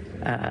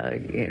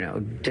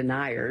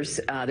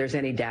 deniers, there's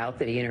any doubt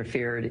that he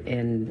interfered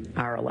in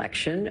our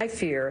election. I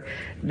fear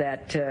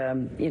that,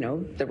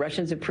 the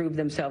Russians have proved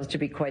themselves to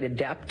be quite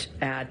adept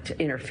at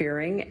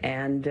interfering,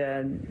 and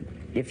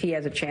if he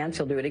has a chance,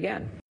 he'll do it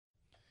again.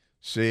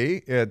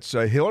 See, it's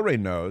Hillary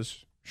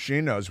knows.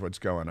 She knows what's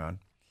going on.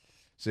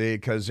 See,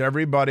 because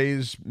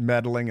everybody's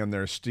meddling and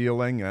they're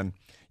stealing. And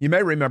you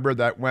may remember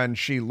that when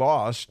she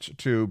lost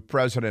to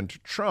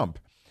President Trump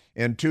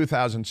in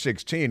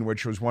 2016,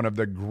 which was one of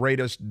the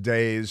greatest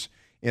days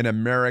in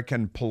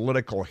American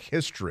political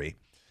history,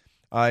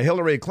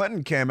 Hillary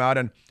Clinton came out.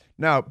 And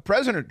now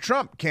President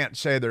Trump can't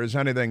say there's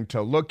anything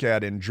to look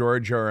at in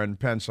Georgia or in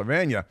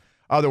Pennsylvania.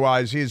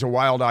 Otherwise, he's a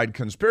wild-eyed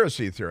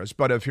conspiracy theorist.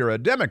 But if you're a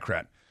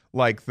Democrat,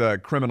 like the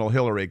criminal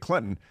Hillary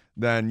Clinton,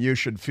 then you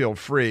should feel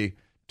free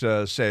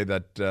to say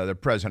that the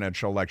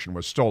presidential election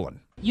was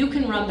stolen. You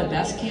can run the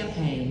best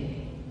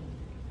campaign.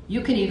 You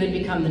can even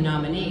become the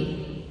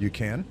nominee. You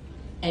can?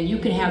 And you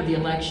can have the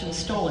election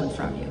stolen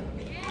from you.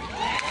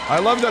 I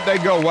love that they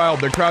go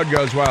wild. The crowd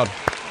goes wild.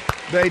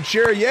 They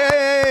cheer,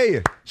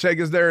 yay! Say,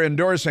 because they're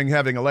endorsing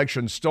having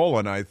elections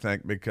stolen, I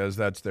think, because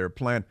that's their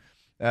plan.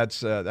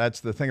 That's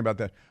the thing about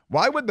that.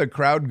 Why would the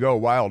crowd go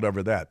wild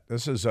over that?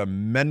 This is a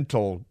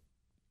mental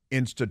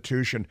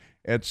institution.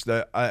 It's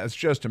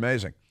just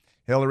amazing.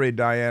 Hillary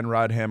Diane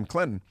Rodham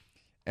Clinton,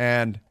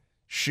 and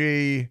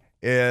she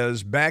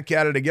is back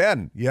at it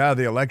again. Yeah,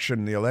 the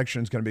election's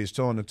going to be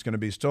stolen. It's going to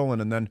be stolen,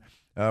 and then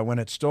when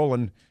it's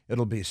stolen,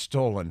 it'll be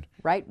stolen.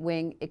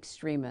 Right-wing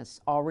extremists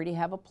already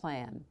have a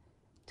plan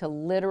to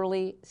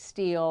literally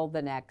steal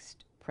the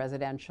next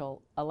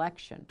presidential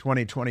election.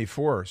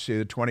 2024. See,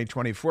 the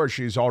 2024,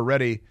 she's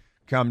already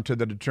come to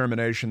the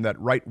determination that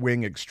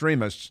right-wing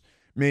extremists,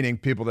 meaning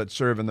people that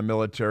serve in the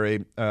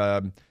military,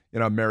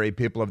 marry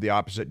people of the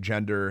opposite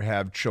gender,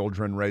 have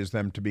children, raise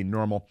them to be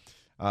normal,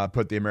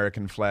 put the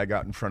American flag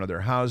out in front of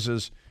their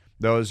houses.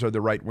 Those are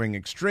the right-wing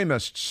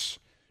extremists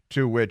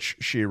to which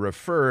she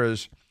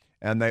refers,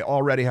 and they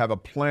already have a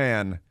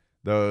plan,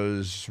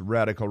 those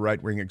radical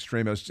right-wing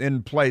extremists,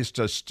 in place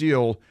to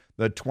steal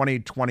the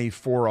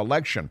 2024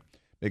 election,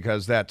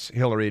 because that's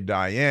Hillary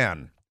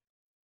Diane.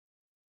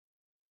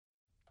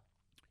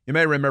 You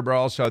may remember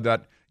also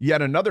that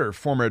yet another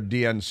former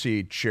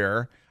DNC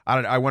chair,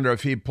 I wonder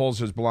if he pulls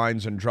his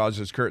blinds and draws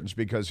his curtains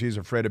because he's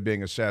afraid of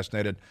being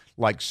assassinated,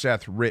 like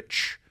Seth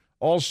Rich,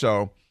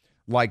 also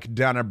like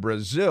Dana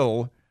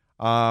Brazil,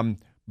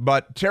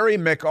 but Terry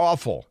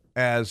McAwful,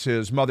 as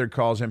his mother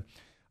calls him.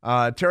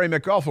 Terry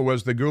McAwful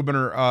was the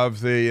governor of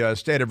the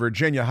state of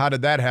Virginia. How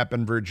did that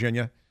happen,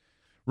 Virginia?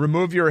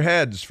 Remove your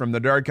heads from the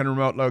dark and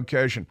remote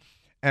location.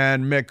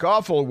 And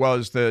McAwful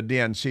was the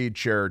DNC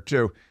chair,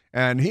 too.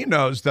 And he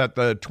knows that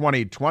the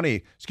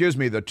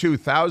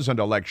 2000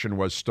 election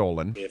was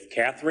stolen. If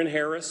Catherine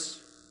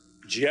Harris,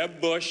 Jeb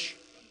Bush,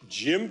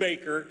 Jim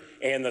Baker,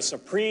 and the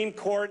Supreme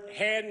Court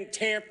hadn't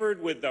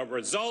tampered with the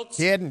results,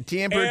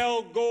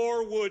 Al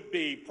Gore would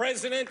be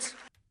president.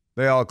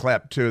 They all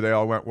clapped, too. They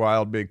all went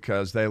wild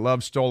because they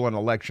love stolen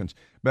elections.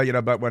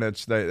 But when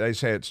they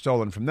say it's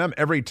stolen from them,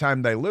 every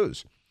time they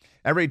lose.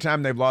 Every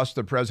time they've lost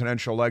the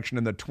presidential election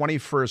in the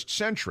 21st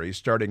century,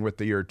 starting with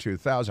the year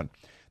 2000,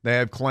 they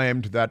have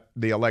claimed that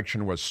the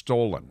election was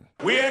stolen.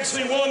 We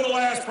actually won the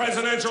last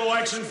presidential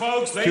election,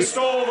 folks. They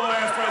stole the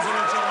last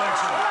presidential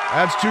election.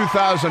 That's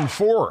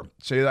 2004.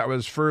 See, that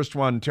was first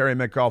one, Terry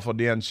McAwful,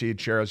 DNC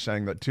chair,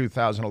 saying that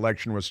 2000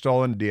 election was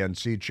stolen,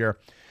 DNC chair.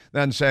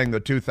 Then saying the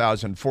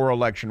 2004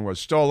 election was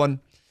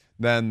stolen.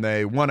 Then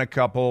they won a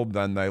couple.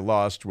 Then they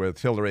lost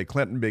with Hillary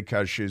Clinton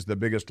because she's the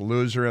biggest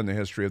loser in the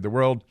history of the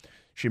world.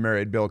 She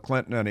married Bill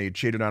Clinton, and he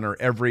cheated on her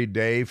every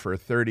day for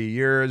 30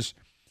 years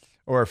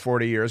or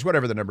 40 years,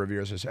 whatever the number of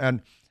years is.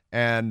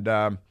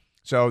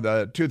 So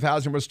the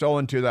 2000 was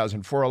stolen,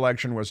 2004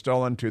 election was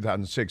stolen,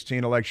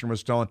 2016 election was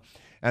stolen.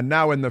 And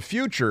now in the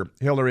future,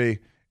 Hillary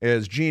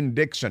is Jean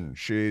Dixon.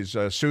 She's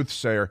a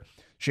soothsayer.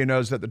 She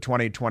knows that the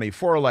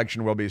 2024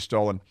 election will be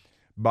stolen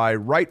by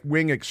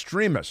right-wing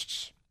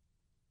extremists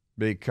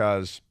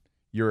because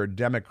you're a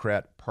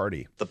Democrat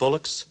party. The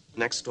Bullocks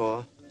next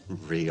door,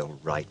 real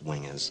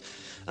right-wingers.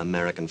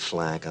 American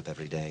flag up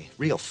every day.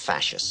 Real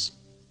fascists.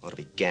 Ought to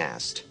be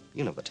gassed.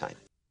 You know the type.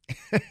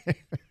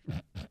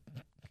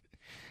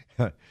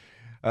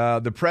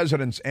 The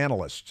president's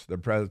analyst.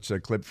 That's a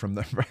clip from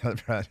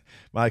the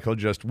Michael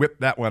just whipped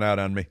that one out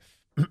on me.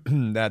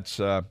 That's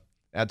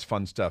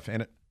fun stuff,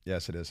 ain't it?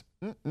 Yes, it is.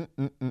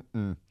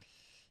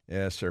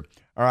 Yes, sir.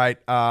 All right.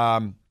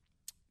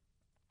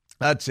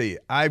 Let's see.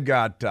 I've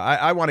got.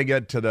 I want to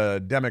get to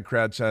the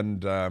Democrats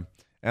and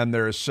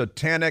their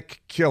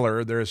satanic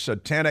killer, their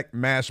satanic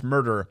mass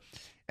murderer,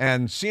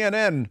 and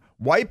CNN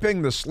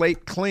wiping the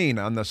slate clean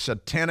on the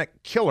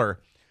satanic killer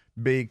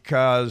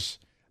because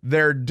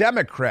they're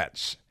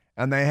Democrats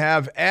and they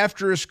have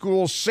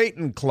after-school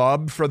Satan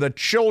club for the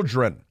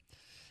children.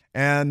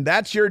 And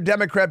that's your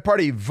Democrat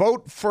Party.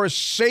 Vote for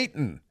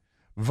Satan.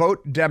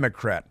 Vote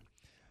Democrat.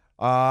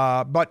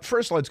 But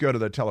first, let's go to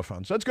the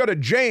telephones. Let's go to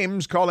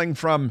James calling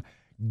from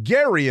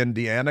Gary,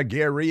 Indiana.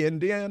 Gary,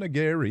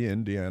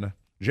 Indiana.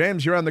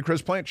 James, you're on the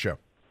Chris Plante Show.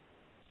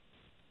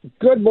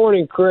 Good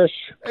morning, Chris.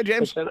 Hey,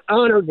 James. It's an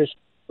honor to speak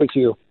with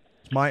you.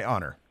 It's my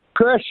honor.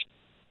 Chris,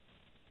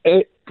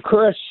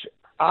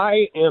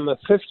 I am a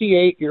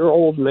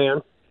 58-year-old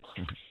man.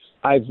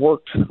 I've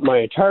worked my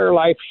entire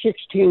life,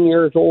 16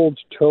 years old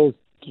till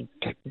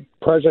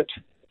present,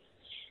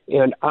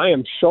 and I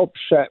am so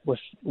upset with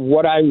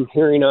what I'm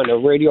hearing on the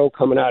radio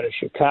coming out of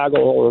Chicago,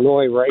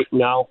 Illinois right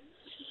now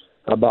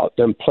about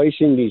them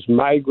placing these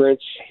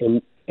migrants,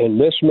 and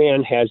this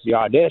man has the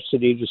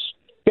audacity to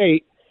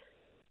state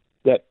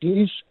that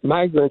these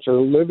migrants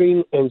are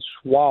living in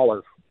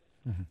squalor.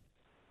 Mm-hmm.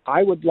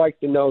 I would like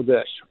to know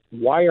this.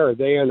 Why are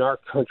they in our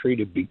country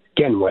to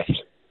begin with?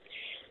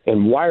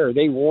 And why are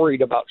they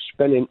worried about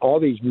spending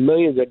all these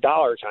millions of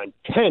dollars on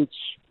tents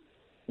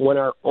when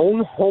our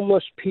own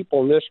homeless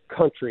people in this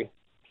country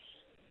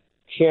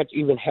can't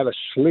even have a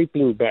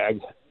sleeping bag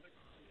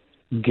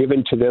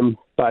given to them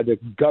by the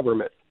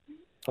government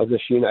of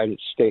this United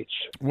States?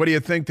 What do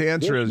you think the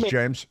answer is,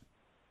 James?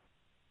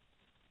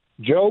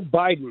 Joe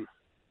Biden.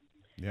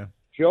 Yeah.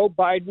 Joe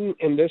Biden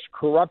and this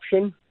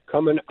corruption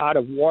coming out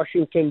of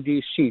Washington,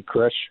 D.C.,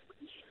 Chris.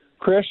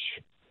 Chris,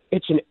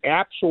 it's an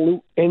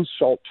absolute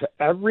insult to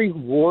every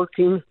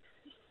working,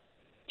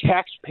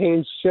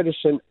 tax-paying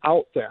citizen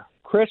out there.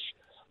 Chris,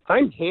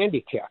 I'm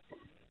handicapped.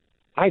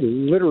 I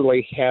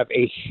literally have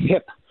a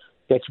hip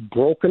that's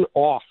broken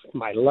off,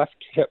 my left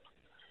hip.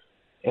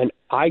 And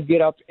I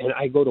get up and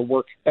I go to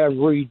work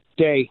every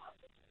day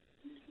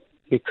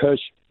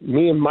because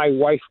me and my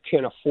wife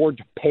can't afford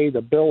to pay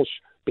the bills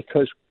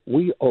because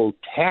we owe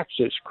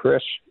taxes,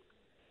 Chris.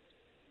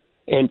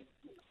 And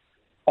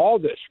all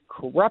this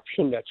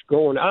corruption that's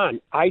going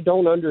on, I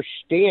don't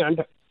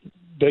understand.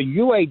 The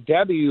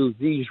UAW,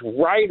 these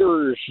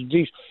writers,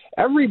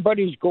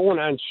 everybody's going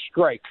on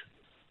strike.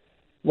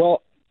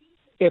 Well,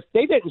 if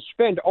they didn't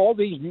spend all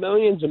these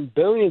millions and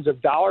billions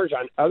of dollars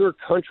on other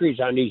countries,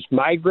 on these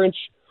migrants,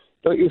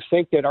 don't you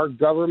think that our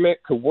government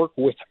could work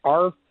with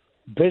our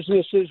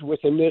businesses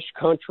within this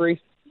country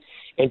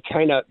and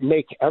kind of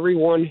make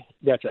everyone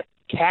that's a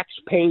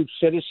tax-paying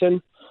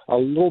citizen a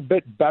little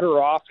bit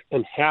better off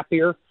and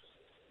happier?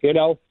 You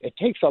know, it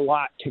takes a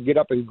lot to get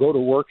up and go to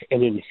work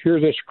and then hear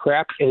this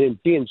crap and then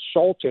be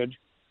insulted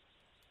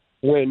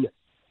when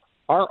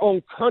our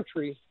own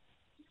country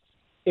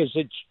is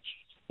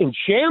in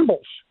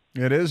shambles.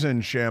 It is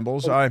in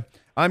shambles. I'm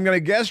going to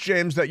guess,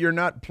 James, that you're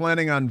not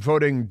planning on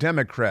voting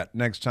Democrat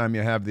next time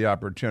you have the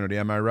opportunity.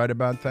 Am I right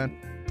about that?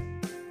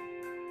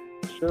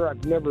 Sir,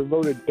 I've never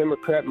voted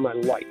Democrat in my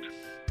life.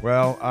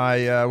 Well,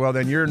 well,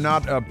 then you're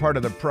not a part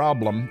of the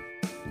problem.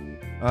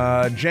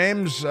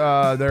 James,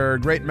 there are a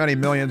great many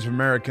millions of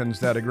Americans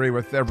that agree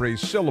with every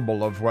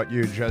syllable of what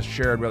you just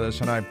shared with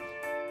us, and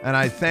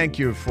I thank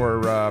you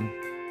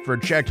for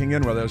checking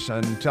in with us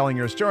and telling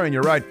your story. And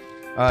you're right,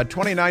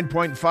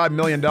 $29.5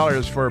 million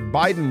for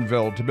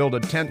Bidenville to build a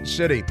tent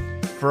city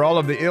for all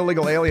of the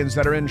illegal aliens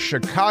that are in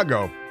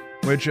Chicago,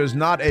 which is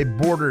not a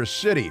border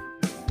city,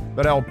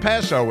 but El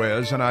Paso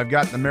is, and I've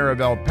got the mayor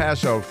of El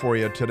Paso for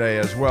you today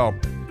as well.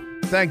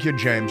 Thank you,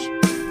 James.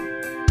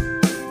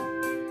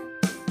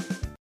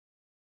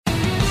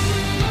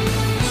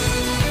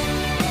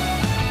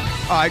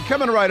 All right,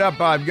 coming right up,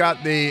 I've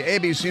got the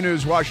ABC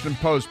News Washington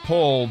Post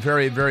poll.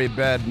 Very, very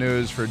bad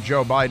news for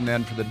Joe Biden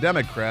and for the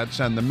Democrats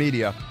and the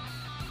media.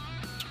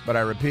 But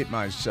I repeat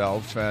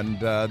myself, and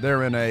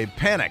they're in a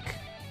panic.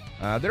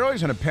 They're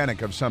always in a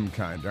panic of some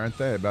kind, aren't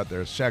they? About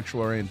their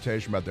sexual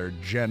orientation, about their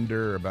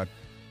gender, about,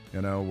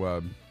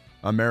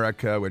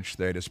 America, which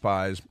they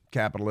despise.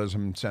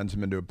 Capitalism sends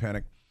them into a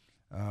panic.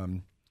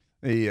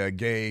 The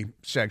gay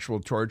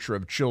sexual torture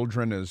of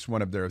children is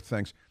one of their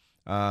things.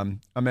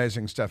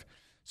 Amazing stuff.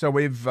 So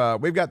we've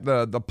got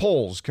the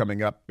polls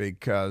coming up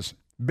because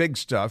big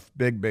stuff,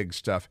 big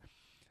stuff.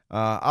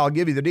 I'll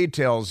give you the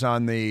details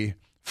on the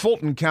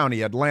Fulton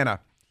County, Atlanta,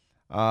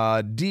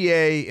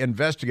 DA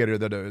investigator,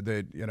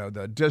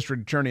 the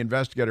district attorney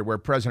investigator where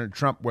President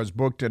Trump was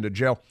booked into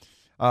jail.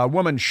 A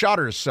woman shot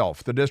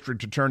herself. The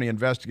district attorney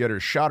investigator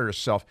shot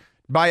herself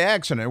by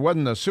accident. It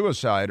wasn't a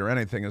suicide or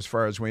anything as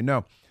far as we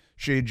know.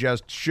 She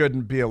just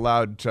shouldn't be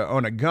allowed to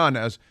own a gun.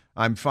 As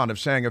I'm fond of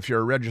saying, if you're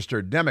a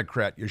registered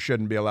Democrat, you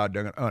shouldn't be allowed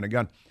to own a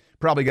gun.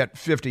 Probably get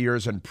 50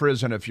 years in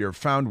prison if you're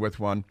found with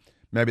one.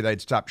 Maybe they'd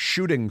stop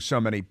shooting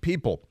so many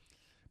people.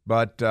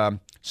 But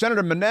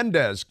Senator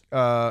Menendez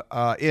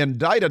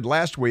indicted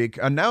last week,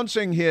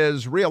 announcing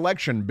his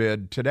reelection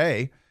bid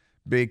today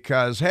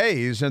because, hey,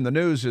 he's in the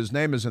news. His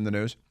name is in the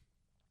news.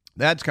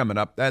 That's coming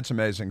up. That's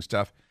amazing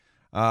stuff.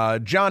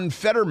 John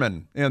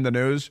Fetterman in the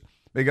news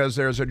because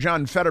there's a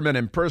John Fetterman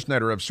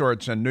impersonator of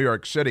sorts in New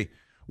York City.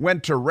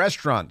 Went to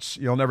restaurants.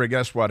 You'll never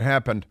guess what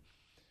happened.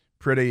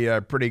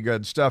 Pretty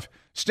good stuff.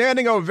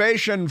 Standing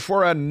ovation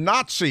for a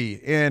Nazi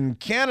in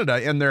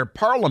Canada in their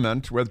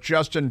parliament with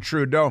Justin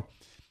Trudeau.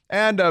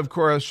 And, of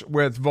course,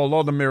 with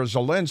Volodymyr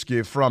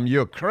Zelensky from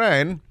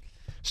Ukraine.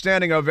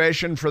 Standing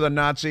ovation for the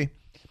Nazi.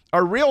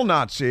 A real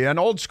Nazi, an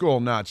old school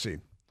Nazi.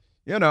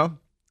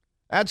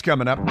 That's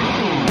coming up.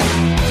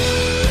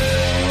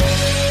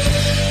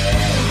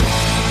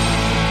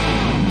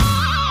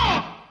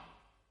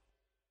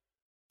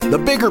 The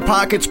Bigger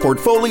Pockets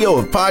portfolio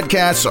of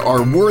podcasts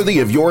are worthy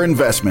of your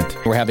investment.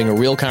 We're having a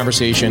real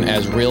conversation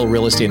as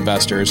real estate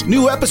investors.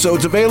 New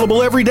episodes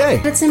available every day.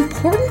 It's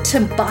important to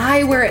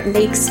buy where it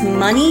makes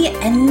money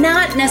and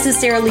not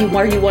necessarily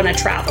where you want to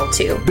travel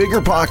to. Bigger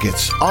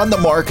Pockets, On the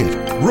Market,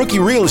 Rookie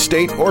Real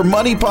Estate, or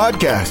Money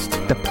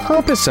Podcast. The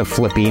purpose of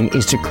flipping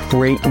is to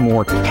create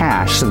more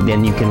cash so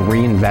then you can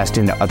reinvest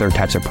into other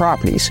types of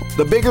properties.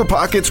 The Bigger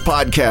Pockets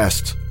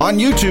Podcast on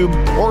YouTube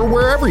or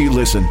wherever you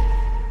listen.